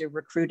comes to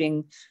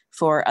recruiting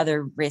for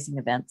other racing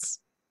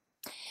events.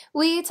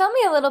 Will you tell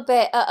me a little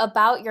bit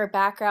about your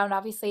background?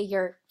 Obviously,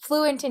 you're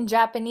fluent in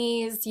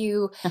Japanese.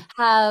 You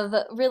have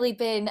really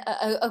been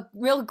a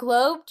real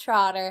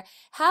globetrotter.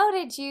 How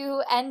did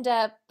you end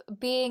up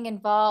being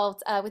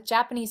involved with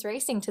Japanese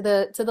racing to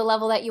the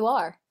level that you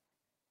are?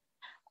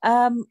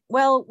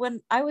 Well,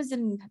 when I was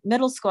in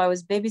middle school, I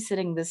was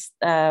babysitting this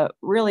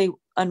really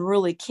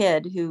unruly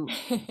kid who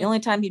the only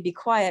time he'd be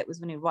quiet was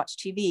when he'd watch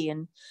TV.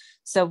 And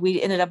so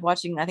we ended up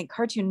watching, I think,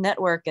 Cartoon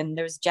Network, and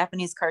there was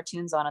Japanese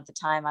cartoons on at the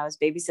time. I was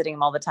babysitting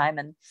him all the time.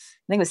 And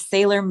I think it was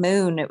Sailor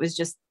Moon. It was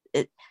just,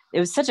 it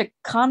was such a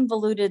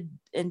convoluted,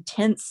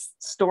 intense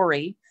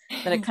story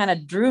that it kind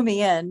of drew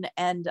me in.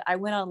 And I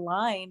went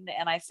online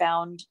and I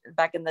found,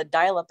 back in the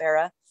dial-up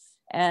era,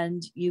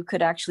 and you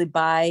could actually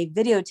buy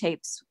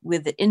videotapes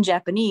in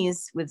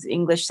Japanese with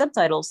English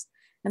subtitles.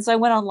 And so I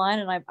went online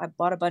and I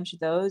bought a bunch of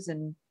those,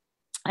 and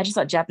I just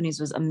thought Japanese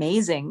was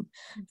amazing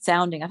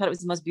sounding. I thought it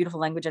was the most beautiful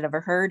language I'd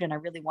ever heard, and I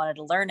really wanted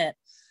to learn it.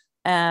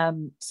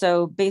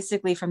 So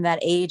basically from that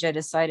age, I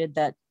decided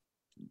that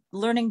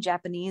learning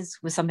Japanese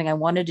was something I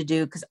wanted to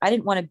do, because I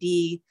didn't want to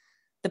be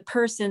the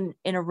person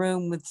in a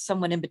room with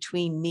someone in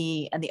between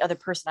me and the other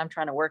person I'm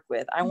trying to work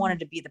with. I wanted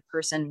to be the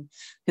person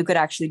who could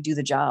actually do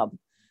the job.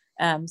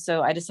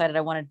 So I decided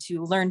I wanted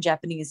to learn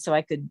Japanese so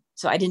I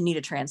didn't need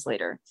a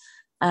translator.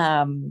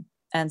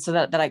 And so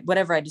that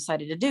whatever I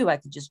decided to do, I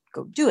could just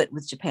go do it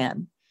with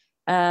Japan.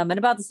 And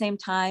about the same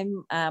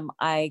time,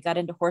 I got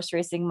into horse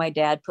racing. My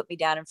dad put me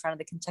down in front of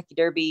the Kentucky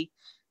Derby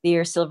the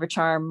year Silver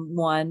Charm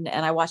won.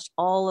 And I watched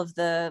all of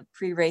the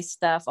pre-race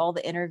stuff, all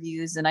the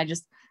interviews. And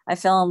I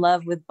fell in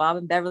love with Bob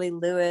and Beverly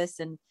Lewis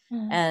and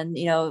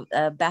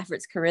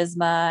Baffert's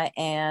charisma,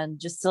 and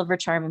just Silver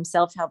Charm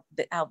himself,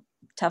 how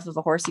tough of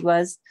a horse he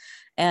was.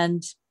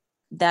 And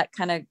that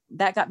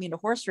got me into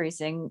horse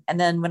racing. And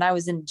then when I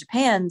was in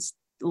Japan,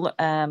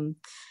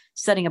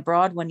 studying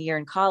abroad one year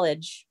in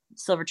college,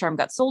 Silver Charm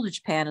got sold to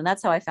Japan. And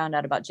that's how I found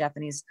out about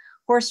Japanese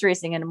horse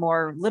racing in a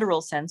more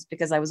literal sense,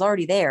 because I was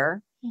already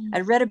there.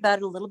 I'd read about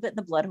it a little bit in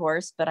the Blood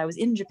Horse, but I was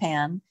in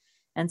Japan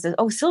and said,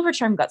 oh, Silver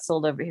Charm got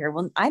sold over here.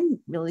 Well, I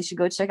really should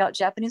go check out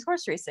Japanese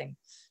horse racing.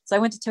 So I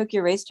went to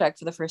Tokyo Racetrack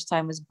for the first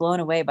time, was blown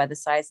away by the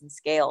size and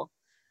scale.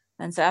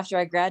 And so after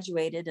I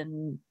graduated,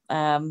 and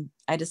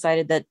I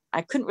decided that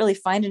I couldn't really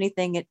find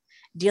anything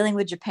dealing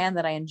with Japan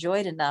that I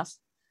enjoyed enough.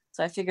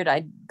 So I figured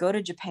I'd go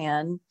to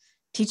Japan,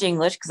 teach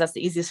English, because that's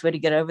the easiest way to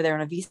get over there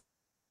on a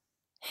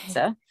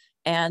visa,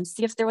 and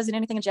see if there wasn't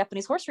anything in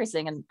Japanese horse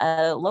racing. And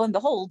lo and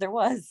behold, there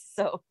was.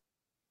 So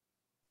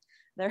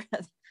there,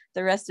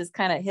 the rest is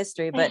kind of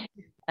history. But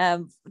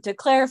to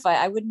clarify,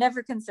 I would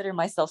never consider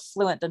myself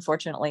fluent,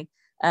 unfortunately.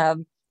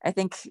 I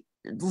think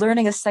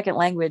learning a second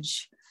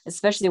language,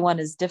 especially one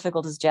as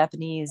difficult as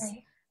Japanese,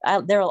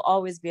 there will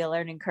always be a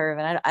learning curve.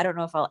 And I don't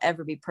know if I'll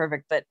ever be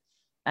perfect, but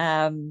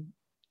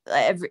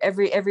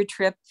every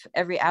trip,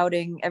 every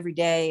outing, every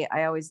day,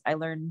 I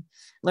learn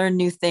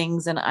new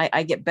things, and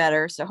I get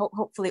better. So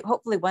hopefully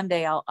one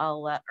day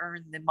I'll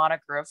earn the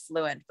moniker of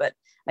fluent, but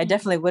I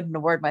definitely wouldn't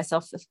award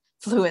myself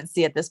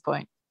fluency at this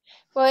point.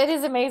 Well, it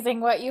is amazing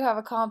what you have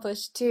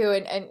accomplished too,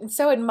 and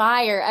so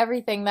admire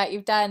everything that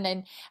you've done.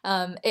 And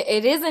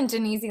it isn't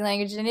an easy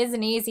language, and it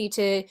isn't easy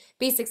to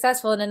be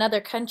successful in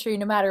another country,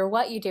 no matter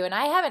what you do. And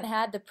I haven't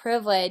had the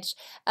privilege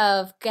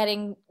of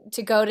getting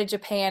to go to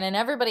Japan, and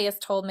everybody has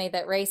told me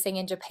that racing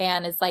in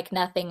Japan is like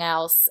nothing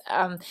else.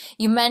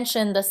 You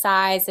mentioned the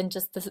size and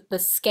just the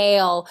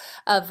scale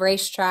of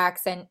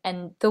racetracks,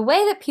 and the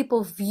way that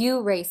people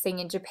view racing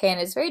in Japan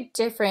is very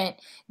different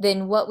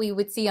than what we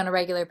would see on a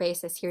regular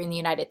basis here in the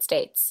United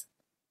States.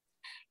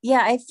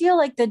 Yeah, I feel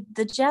like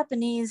the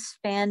Japanese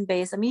fan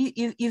base. I mean,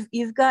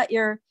 you've got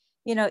your,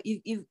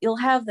 you'll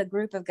have the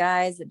group of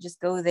guys that just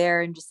go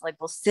there and just like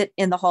will sit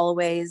in the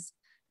hallways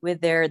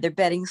with their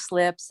betting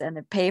slips and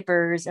their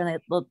papers, and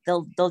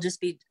they'll just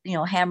be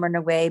hammering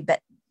away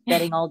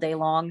betting all day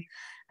long.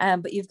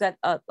 But you've got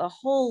a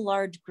whole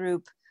large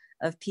group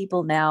of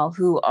people now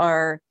who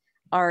are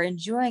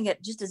enjoying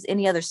it just as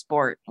any other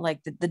sport.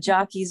 Like the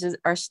jockeys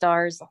are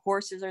stars, the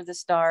horses are the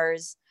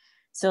stars.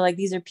 So like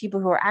these are people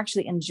who are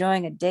actually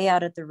enjoying a day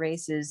out at the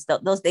races.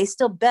 They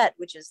still bet,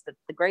 which is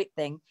the great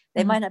thing.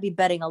 They might not be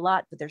betting a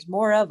lot, but there's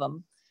more of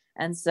them.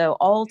 And so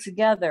all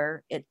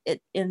together,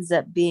 it ends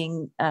up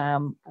being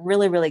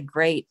really, really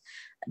great.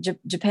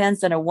 Japan's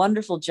done a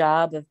wonderful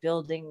job of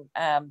building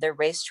their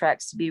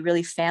racetracks to be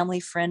really family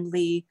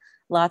friendly,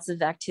 lots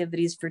of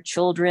activities for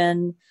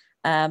children.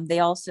 They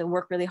also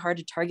work really hard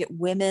to target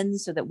women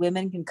so that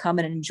women can come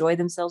and enjoy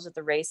themselves at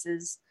the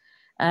races.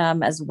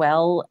 As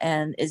well.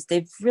 And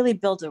they've really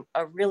built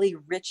a really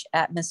rich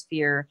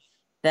atmosphere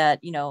that,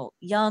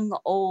 young,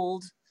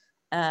 old,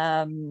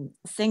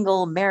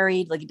 single,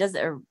 married, like it doesn't,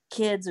 or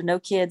kids or no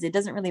kids, it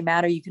doesn't really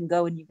matter. You can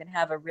go and you can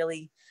have a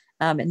really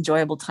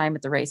enjoyable time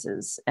at the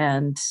races.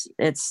 And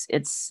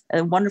it's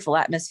a wonderful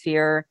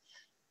atmosphere,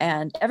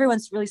 and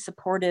everyone's really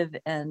supportive.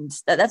 And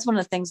that's one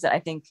of the things that I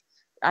think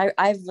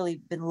I've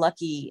really been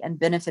lucky and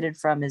benefited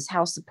from, is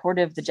how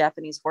supportive the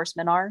Japanese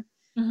horsemen are.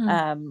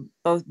 Mm-hmm.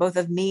 Both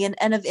of me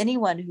and of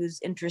anyone who's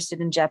interested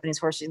in Japanese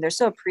horse racing. They're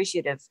so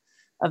appreciative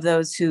of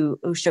those who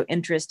show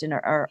interest in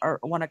or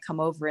want to come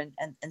over and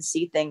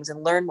see things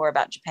and learn more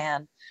about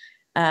Japan.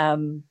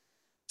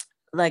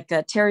 Like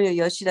Teruyo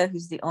Yoshida,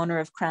 who's the owner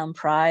of Crown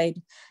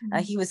Pride,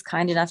 he was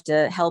kind enough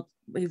to help.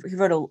 He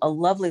wrote a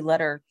lovely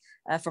letter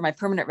for my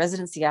permanent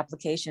residency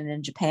application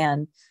in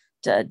Japan,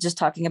 just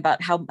talking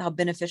about how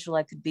beneficial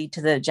I could be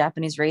to the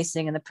Japanese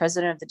racing. And the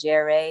president of the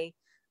JRA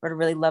wrote a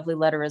really lovely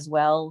letter as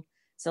well.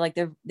 So like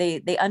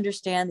they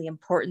understand the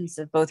importance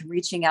of both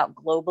reaching out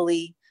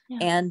globally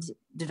and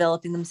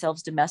developing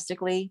themselves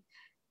domestically.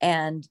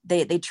 And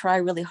they try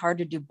really hard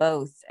to do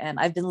both. And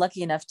I've been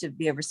lucky enough to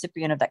be a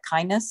recipient of that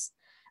kindness.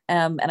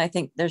 And I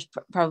think there's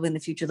probably in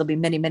the future, there'll be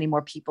many, many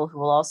more people who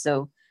will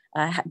also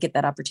get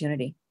that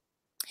opportunity.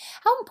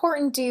 How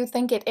important do you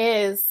think it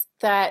is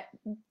that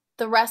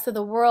the rest of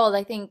the world,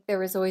 I think there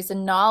was always a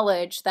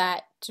knowledge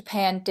that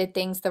Japan did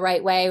things the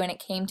right way when it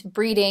came to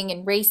breeding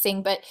and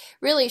racing, but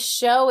really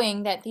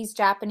showing that these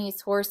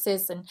Japanese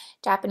horses and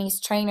Japanese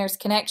trainers'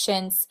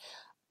 connections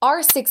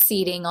are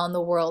succeeding on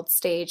the world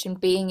stage, and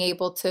being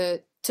able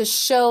to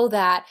show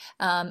that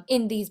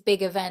in these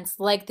big events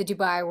like the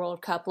Dubai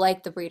World Cup,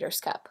 like the Breeders'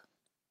 Cup?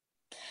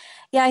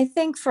 Yeah, I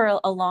think for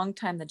a long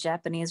time the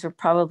Japanese were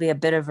probably a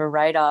bit of a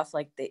write-off.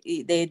 Like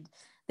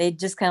they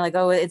just kind of like,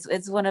 oh,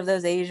 it's one of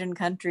those Asian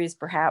countries,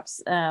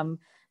 perhaps. But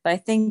I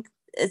think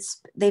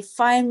they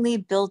finally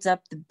built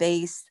up the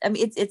base. I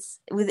mean, it's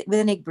with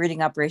an egg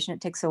breeding operation,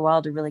 it takes a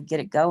while to really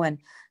get it going,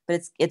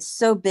 but it's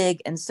so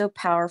big and so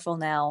powerful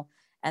now,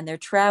 and they're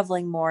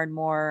traveling more and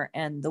more,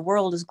 and the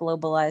world is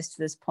globalized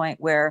to this point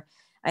where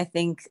I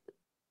think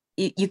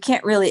you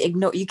can't really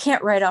you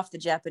can't write off the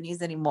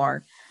Japanese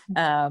anymore.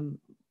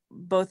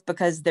 Both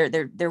because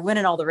they're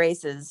winning all the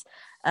races,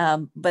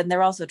 but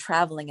they're also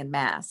traveling in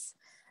mass.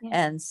 Yeah.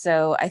 And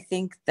so I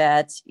think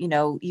that,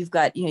 you've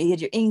got, you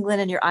had your England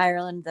and your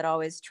Ireland that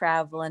always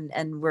travel,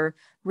 and we're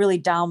really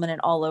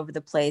dominant all over the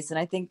place. And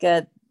I think,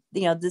 the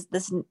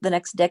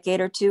next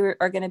decade or two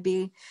are going to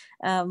be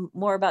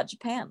more about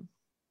Japan.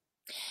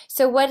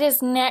 So what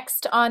is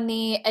next on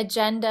the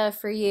agenda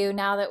for you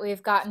now that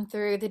we've gotten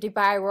through the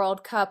Dubai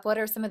World Cup? What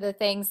are some of the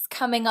things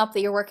coming up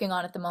that you're working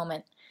on at the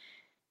moment?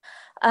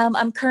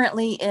 I'm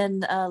currently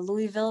in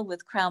Louisville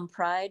with Crown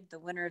Pride, the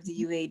winner of the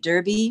UA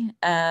Derby.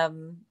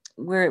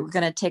 We're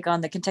going to take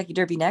on the Kentucky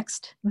Derby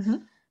next. Mm-hmm.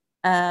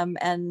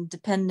 And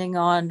depending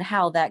on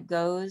how that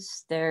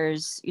goes,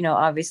 there's,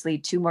 obviously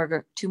two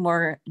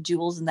more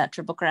jewels in that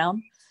Triple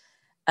Crown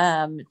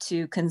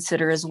to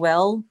consider as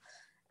well.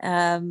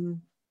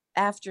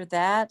 After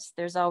that,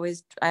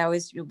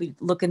 you'll be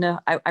looking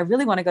to, I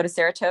really want to go to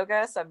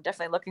Saratoga. So I'm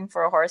definitely looking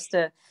for a horse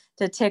to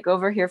take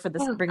over here for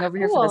this, bring over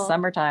here for the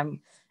summertime.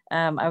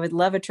 I would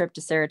love a trip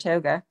to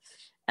Saratoga.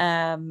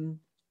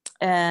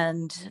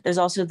 And there's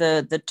also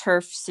the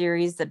turf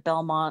series that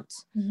Belmont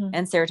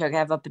and Saratoga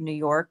have up in New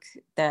York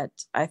that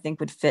I think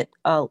would fit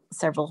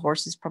several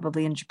horses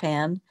probably in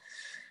Japan.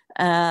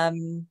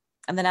 And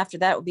then after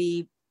that will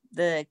be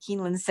the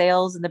Keeneland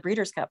Sales and the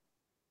Breeders' Cup.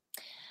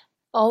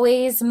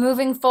 Always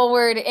moving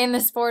forward in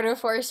the sport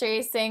of horse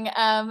racing.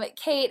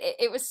 Kate,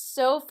 it was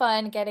so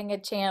fun getting a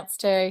chance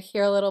to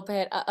hear a little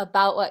bit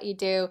about what you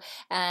do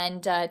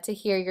and to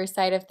hear your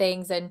side of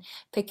things and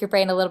pick your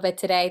brain a little bit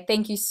today.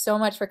 Thank you so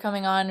much for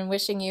coming on, and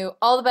wishing you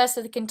all the best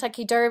at the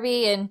Kentucky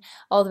Derby and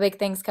all the big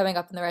things coming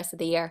up in the rest of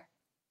the year.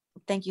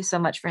 Thank you so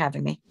much for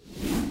having me.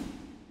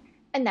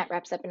 And that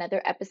wraps up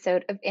another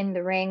episode of In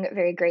the Ring.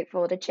 Very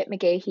grateful to Chip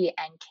McGahey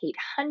and Kate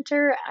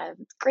Hunter.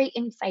 Great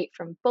insight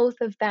from both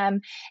of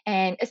them,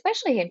 and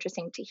especially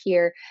interesting to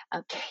hear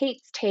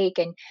Kate's take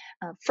and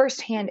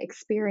firsthand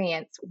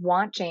experience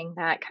watching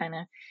that kind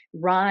of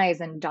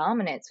rise and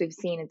dominance we've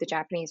seen at the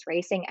Japanese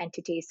racing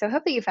entity. So I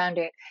hope that you found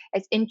it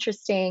as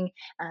interesting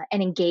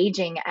and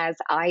engaging as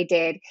I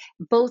did.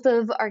 Both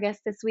of our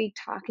guests this week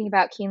talking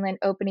about Keeneland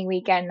opening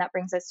weekend. That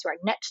brings us to our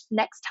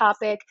next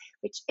topic,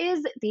 which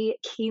is the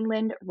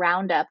Keeneland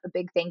Roundup. A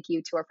big thank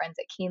you to our friends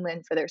at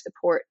Keeneland for their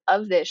support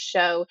of this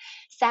show.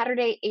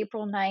 Saturday,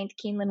 April 9th,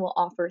 Keeneland will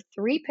offer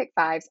 3 pick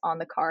 5s on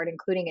the card,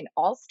 including an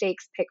all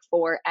stakes pick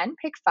 4 and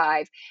pick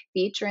 5,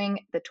 featuring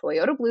the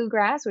Toyota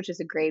Bluegrass, which is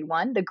a grade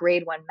 1, the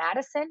grade 1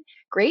 Madison,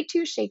 grade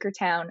 2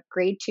 Shakertown,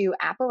 grade 2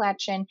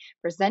 Appalachian,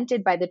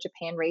 presented by the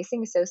Japan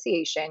Racing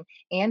Association,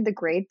 and the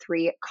grade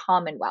 3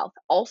 Commonwealth.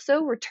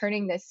 Also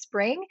returning this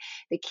spring,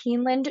 the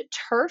Keeneland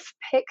Turf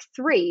Pick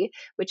 3,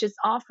 which is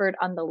offered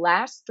on the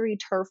last 3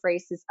 turf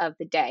races of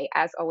the day.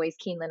 As always,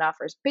 Keeneland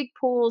offers big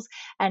pools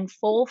and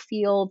full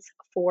fields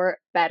for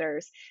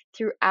bettors.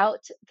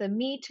 Throughout the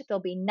meet,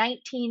 there'll be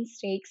 19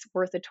 stakes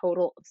worth a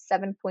total of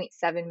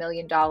 $7.7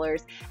 million,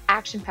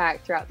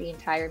 action-packed throughout the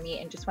entire meet.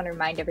 And just want to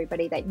remind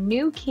everybody that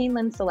new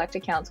Keeneland Select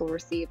accounts will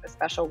receive a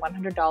special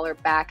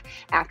 $100 back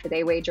after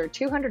they wager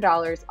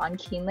 $200 on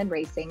Keeneland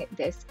Racing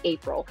this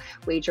April.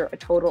 Wager a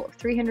total of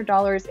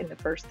 $300 in the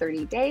first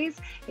 30 days,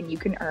 and you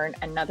can earn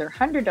another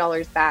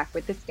 $100 back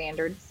with the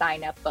standard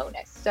sign-up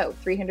bonus. So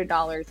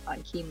 $300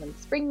 on Keeneland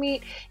Spring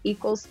Meet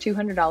equals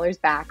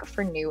 $200 back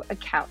for new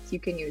accounts. You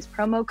can use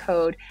promo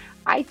code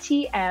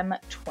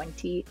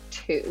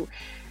ITM22.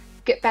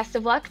 Best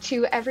of luck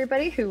to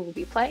everybody who will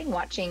be playing,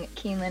 watching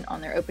Keeneland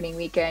on their opening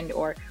weekend,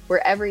 or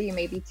wherever you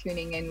may be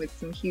tuning in with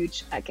some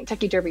huge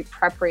Kentucky Derby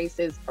prep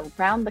races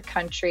around the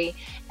country.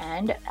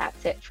 And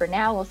that's it for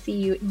now. We'll see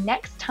you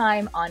next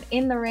time on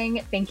In the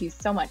Ring. Thank you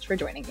so much for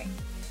joining me.